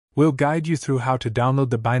We'll guide you through how to download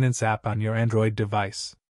the Binance app on your Android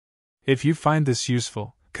device. If you find this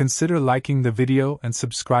useful, consider liking the video and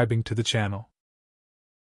subscribing to the channel.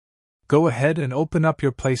 Go ahead and open up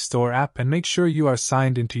your Play Store app and make sure you are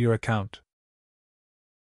signed into your account.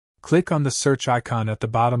 Click on the search icon at the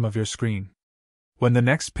bottom of your screen. When the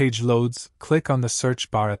next page loads, click on the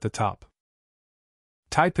search bar at the top.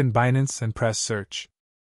 Type in Binance and press search.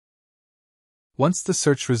 Once the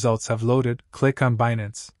search results have loaded, click on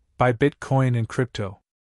Binance, buy Bitcoin and crypto.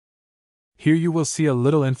 Here you will see a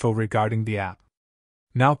little info regarding the app.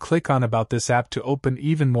 Now click on About this app to open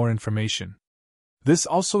even more information. This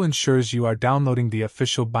also ensures you are downloading the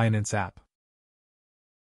official Binance app.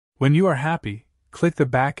 When you are happy, click the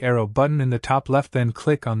back arrow button in the top left, then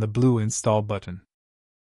click on the blue Install button.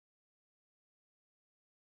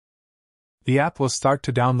 The app will start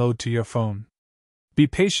to download to your phone. Be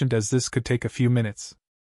patient as this could take a few minutes.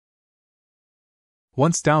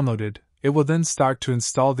 Once downloaded, it will then start to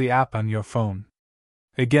install the app on your phone.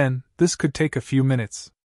 Again, this could take a few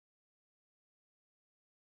minutes.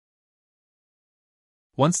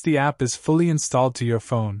 Once the app is fully installed to your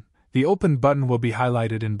phone, the Open button will be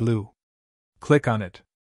highlighted in blue. Click on it.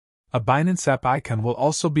 A Binance app icon will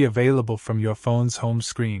also be available from your phone's home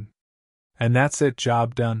screen. And that's it,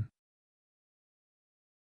 job done.